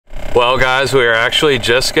Well guys, we are actually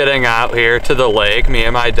just getting out here to the lake. Me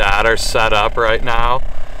and my dad are set up right now.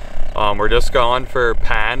 We're just going for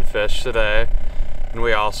panfish today. And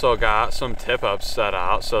we also got some tip-ups set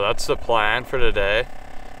out, so that's the plan for today.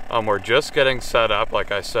 We're just getting set up. Like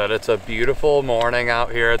I said, it's a beautiful morning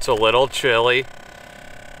out here. It's a little chilly.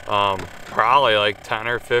 Probably like 10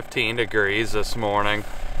 or 15 degrees this morning.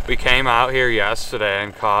 We came out here yesterday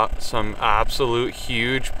and caught some absolute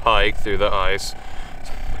huge pike through the ice.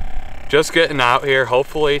 Just getting out here.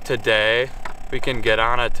 Hopefully today we can get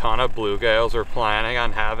on a ton of bluegills. We're planning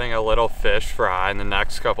on having a little fish fry in the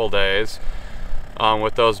next couple days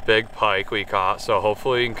with those big pike we caught. So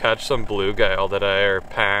hopefully we can catch some bluegill today, or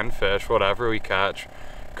panfish, whatever we catch.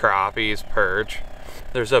 Crappies, perch.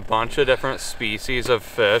 There's a bunch of different species of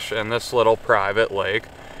fish in this little private lake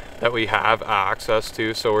that we have access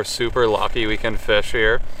to, so we're super lucky we can fish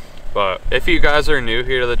here. But if you guys are new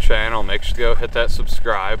here to the channel, make sure to go hit that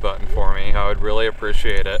subscribe button for me. I would really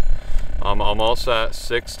appreciate it. I'm almost at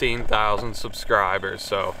 16,000 subscribers,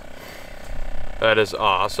 so that is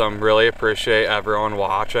awesome. Really appreciate everyone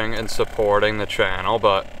watching and supporting the channel.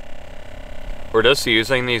 But we're just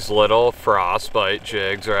using these little frostbite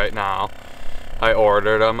jigs right now. I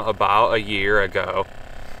ordered them about a year ago,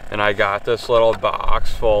 and I got this little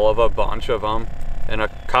box full of a bunch of them and a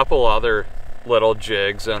couple other little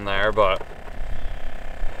jigs in there. But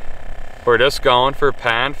we're just going for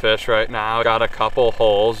panfish right now. Got a couple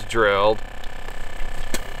holes drilled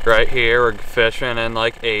right here. We're fishing in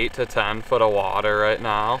like 8 to 10 foot of water right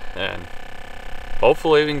now, and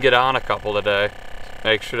hopefully we can get on a couple today.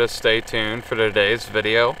 Make sure to stay tuned for today's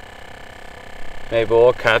video. Maybe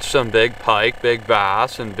we'll catch some big pike, big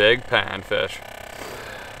bass, and big panfish.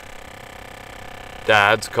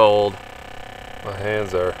 Dad's cold. My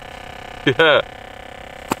hands are. Yeah.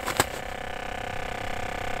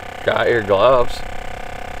 Got your gloves.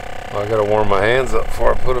 Well, I gotta warm my hands up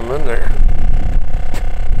before I put them in there.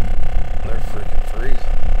 They're freaking freezing.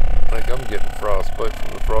 I think I'm getting frostbite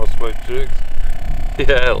from the frostbite jigs.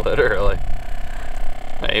 Yeah, literally.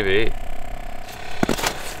 Maybe.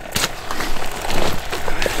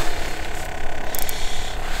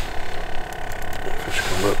 Fish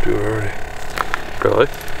come up too early. Really?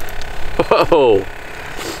 Whoa!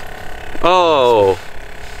 Oh!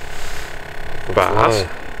 Bass?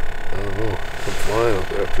 I don't know. I'm flying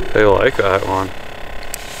up after it. They like that one.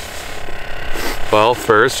 Well,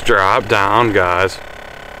 first drop down, guys.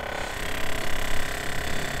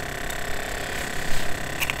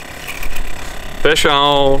 Fish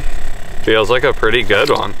on! Feels like a pretty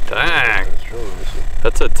good one. Dang!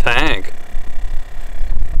 That's a tank.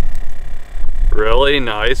 Really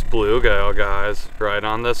nice bluegill, guys. Right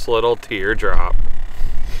on this little teardrop.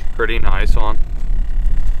 Pretty nice one.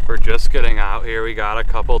 We're just getting out here. We got a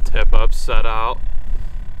couple tip-ups set out.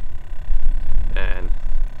 And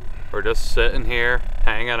we're just sitting here,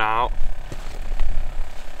 hanging out,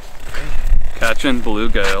 catching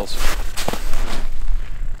bluegills.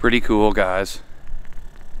 Pretty cool, guys.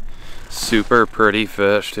 Super pretty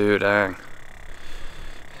fish, too, dang.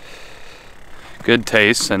 Good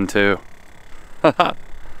tasting, too.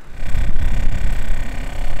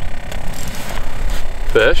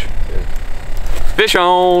 Fish? Yeah. Fish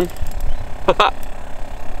on!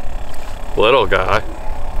 Little guy.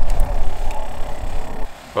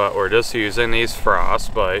 But we're just using these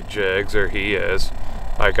frostbite jigs, or he is.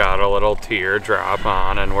 I got a little teardrop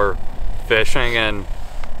on, and we're fishing in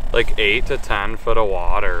like 8 to 10 foot of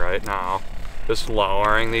water right now. Just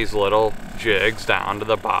lowering these little jigs down to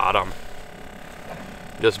the bottom.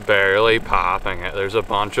 Just barely popping it. There's a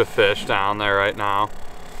bunch of fish down there right now.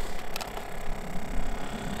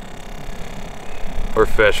 We're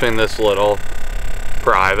fishing this little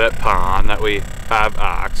private pond that we have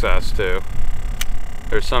access to.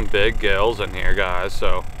 There's some big gills in here, guys,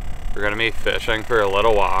 so we're gonna be fishing for a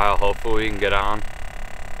little while. Hopefully we can get on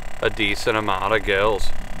a decent amount of gills.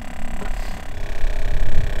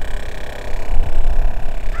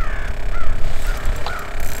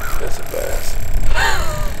 That's a bass.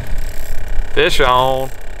 Fish on!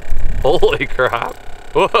 Holy crap!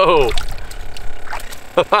 Whoa!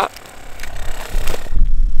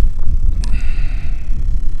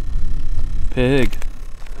 Pig.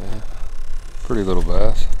 Yeah. Pretty little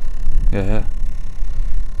bass. Yeah.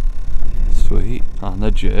 Sweet. On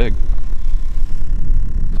the jig.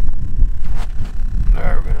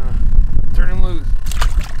 Alright, we're gonna turn him loose.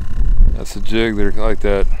 That's a jig. They're like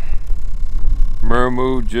that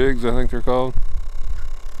Muramu jigs, I think they're called.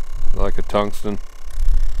 Like a tungsten.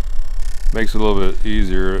 Makes it a little bit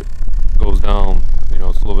easier. It goes down, you know,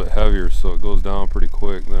 it's a little bit heavier, so it goes down pretty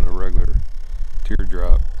quick than a regular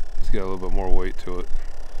teardrop. It's got a little bit more weight to it.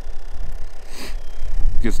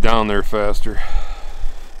 gets down there faster.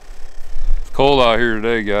 It's cold out here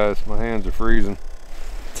today, guys. My hands are freezing.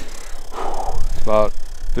 It's about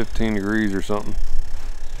 15 degrees or something.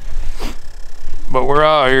 But we're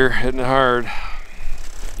out here hitting it hard.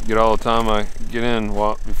 Get all the time I get in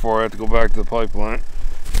before I have to go back to the pipeline.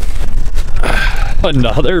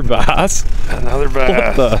 Another bass? Another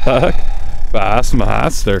bass. What the heck? Bass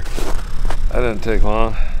master. That didn't take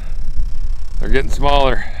long. They're getting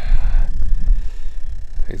smaller.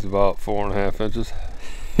 He's about 4.5 inches.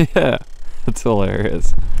 Yeah, that's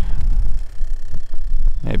hilarious.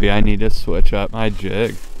 Maybe I need to switch up my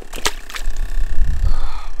jig.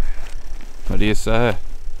 What do you say?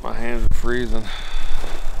 My hands are freezing.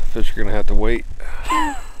 Fish are gonna have to wait.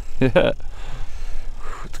 Yeah.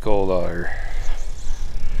 It's cold out here.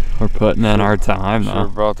 We're putting in our time Sure though.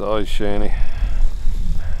 brought the ice shanty.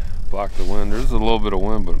 Block the wind. There's a little bit of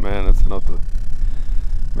wind, but man, it's enough to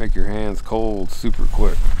make your hands cold super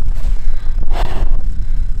quick.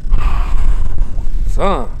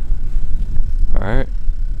 Son. Alright,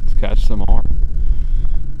 let's catch some more.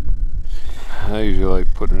 I usually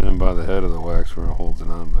like putting it in by the head of the wax where it holds it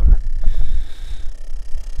on better.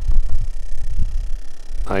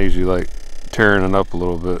 I usually like tearing it up a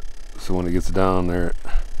little bit so when it gets down there,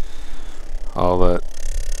 all that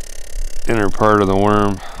inner part of the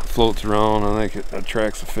worm floats around. I think it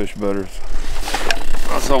attracts the fish better.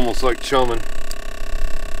 It's almost like chumming.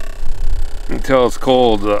 Until it's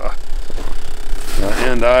cold, the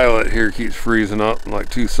end eyelet here keeps freezing up in like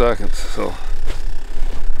 2 seconds. So,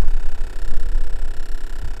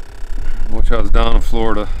 which I was down in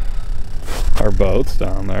Florida. Our boat's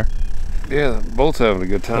down there. Yeah, the boat's having a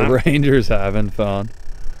good time. The Ranger's having fun.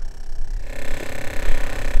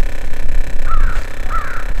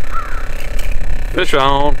 Fish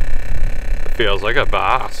on. It feels like a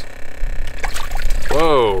bass.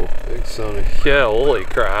 Whoa. Big sunny. Yeah, holy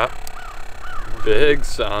crap. Big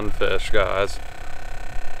sunfish, guys.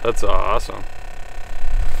 That's awesome.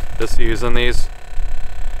 Just using these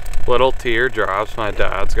little teardrops. My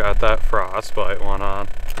dad's got that frostbite one on.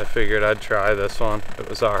 I figured I'd try this one. It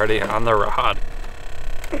was already on the rod.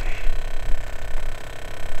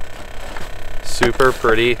 Super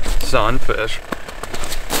pretty sunfish.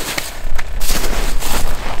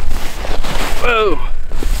 Whoa!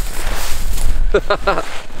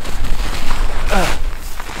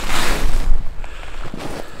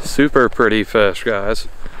 Super pretty fish, guys.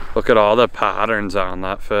 Look at all the patterns on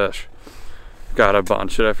that fish. Got a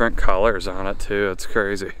bunch of different colors on it too. It's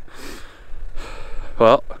crazy.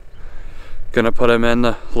 Well, gonna put him in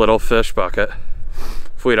the little fish bucket.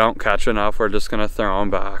 If we don't catch enough, we're just gonna throw him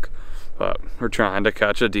back. But we're trying to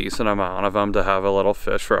catch a decent amount of them to have a little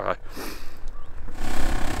fish fry.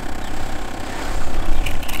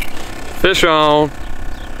 Fish on.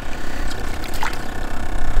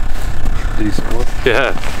 Decent one.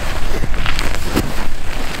 Yeah.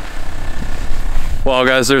 Well,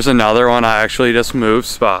 guys, there's another one. I actually just moved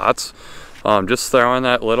spots. Just throwing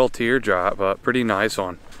that little teardrop, but pretty nice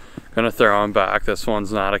one. Gonna throw him back. This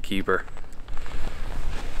one's not a keeper.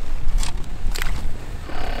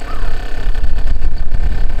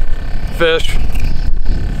 Fish.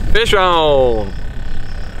 Fish on.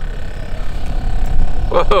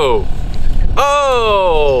 Whoa.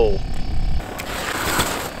 Oh.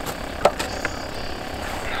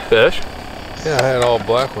 Fish? Yeah, I had all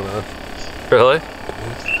black one on. Really?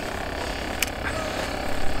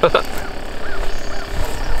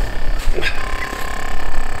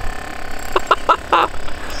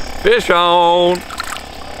 Fish on.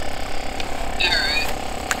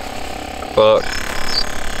 Fuck.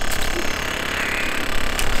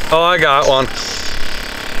 Oh, I got one.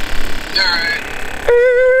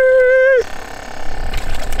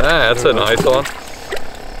 Ah, that's a nice one.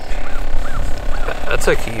 That's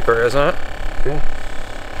a keeper, isn't it? Yeah.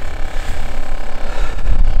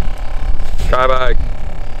 Try bag.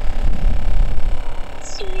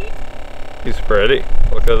 Sweet. He's pretty.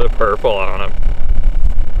 Look at the purple on him.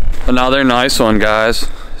 Another nice one, guys.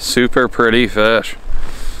 Super pretty fish.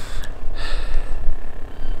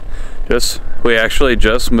 We actually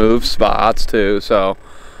just moved spots too, so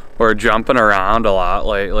we're jumping around a lot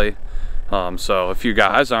lately. So if you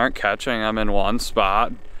guys aren't catching them in one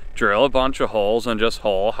spot, drill a bunch of holes and just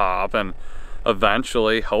hole hop, and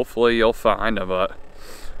eventually, hopefully, you'll find them. But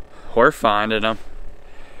we're finding them.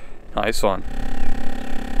 Nice one.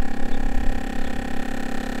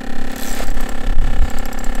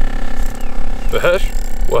 Fish?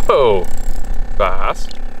 Whoa. Bass?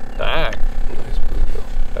 Dang. Nice bluegill.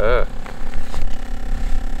 Yeah.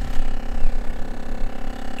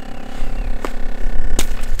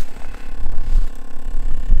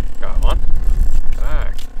 Got one.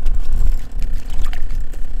 Dang.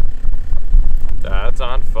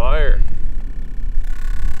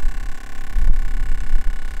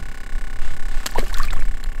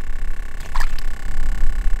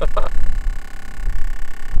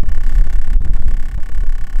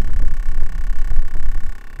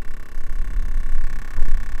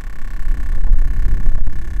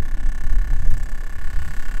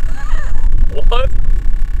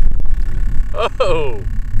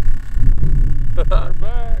 We're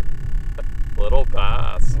back. Little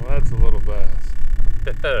bass. Well, that's a little bass.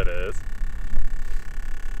 Yeah, it is.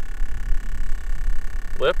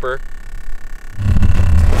 Flipper.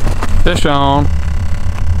 Fish on.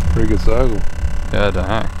 Pretty good size one. Yeah,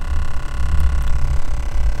 dang.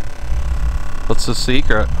 What's the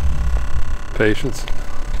secret? Patience.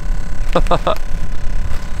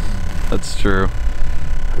 That's true.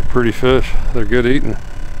 They're pretty fish. They're good eating.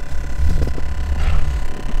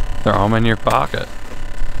 Throw them in your pocket.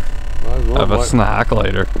 Might as well. Have a snack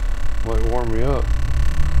later. Might warm me up.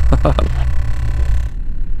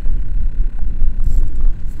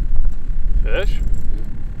 Fish?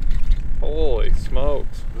 Holy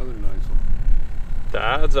smokes. Another nice one.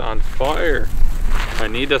 Dad's on fire. I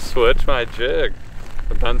need to switch my jig.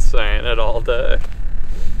 I've been saying it all day.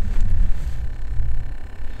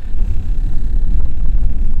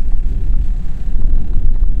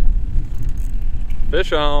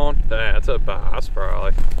 Fish on. Dang, that's a bass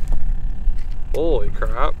probably. Holy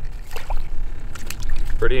crap.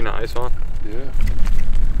 Pretty nice one. Yeah.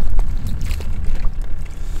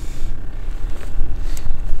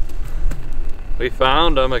 We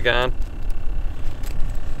found him again.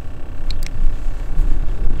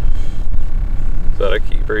 Is that a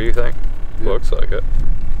keeper, you think? Yeah. Looks like it.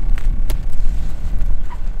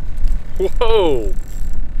 Whoa!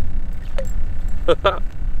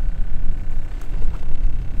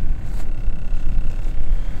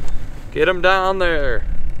 Get them down there.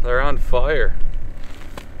 They're on fire.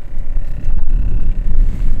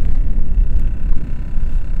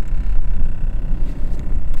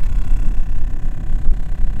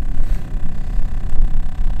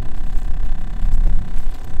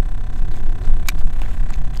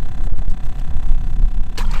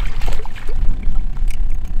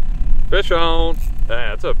 Fish on. Dang,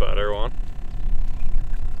 that's a better one.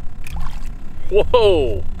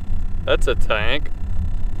 Whoa! That's a tank.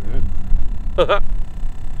 Yeah.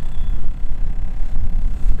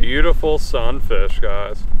 Beautiful sunfish,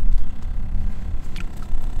 guys.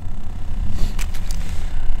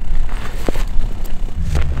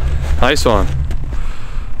 Nice one.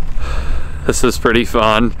 This is pretty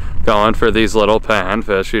fun going for these little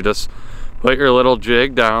panfish. You just put your little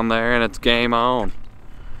jig down there and it's game on.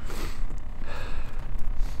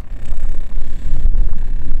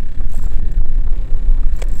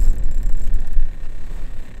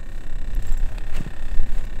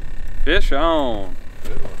 Fish on.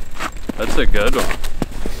 Good one. That's a good one.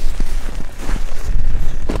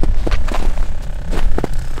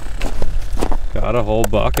 Got a whole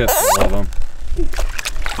bucket full of them.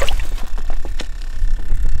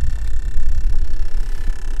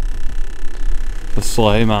 The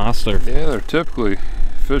Slay Master. Yeah, they're typically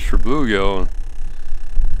fish for bluegill in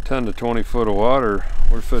 10 to 20 foot of water.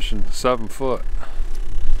 We're fishing 7 foot.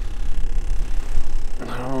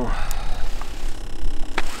 Oh.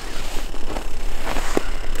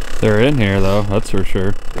 They're in here though, that's for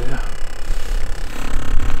sure. Yeah.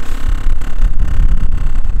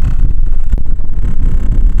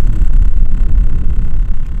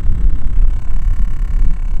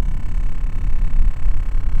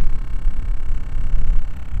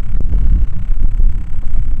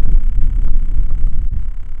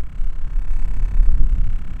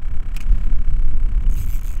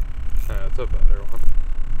 That's a better one.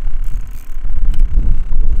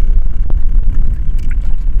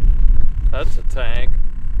 That's a tank.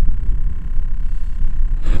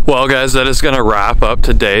 Well guys, that is going to wrap up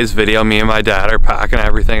today's video. Me and my dad are packing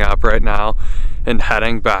everything up right now and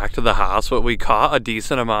heading back to the house. But we caught a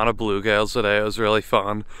decent amount of bluegills today. It was really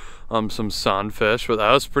fun. Some sunfish, but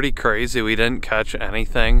that was pretty crazy. We didn't catch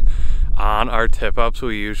anything on our tip-ups.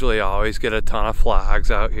 We usually always get a ton of flags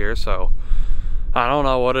out here, so I don't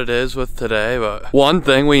know what it is with today, but one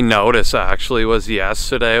thing we noticed actually was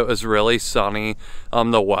yesterday it was really sunny.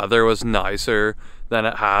 The weather was nicer than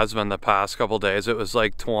it has been the past couple days. It was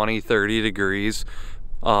like 20-30 degrees,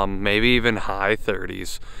 maybe even high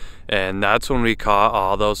 30s, and that's when we caught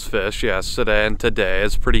all those fish yesterday. And today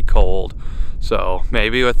is pretty cold, so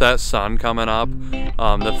maybe with that sun coming up,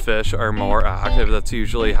 the fish are more active. That's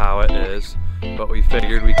usually how it is. But we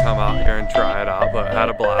figured we'd come out here and try it out. But had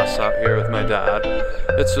a blast out here with my dad.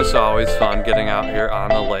 It's just always fun getting out here on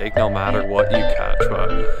the lake no matter what you catch.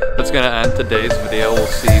 But that's gonna end today's video. We'll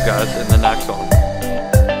see you guys in the next one.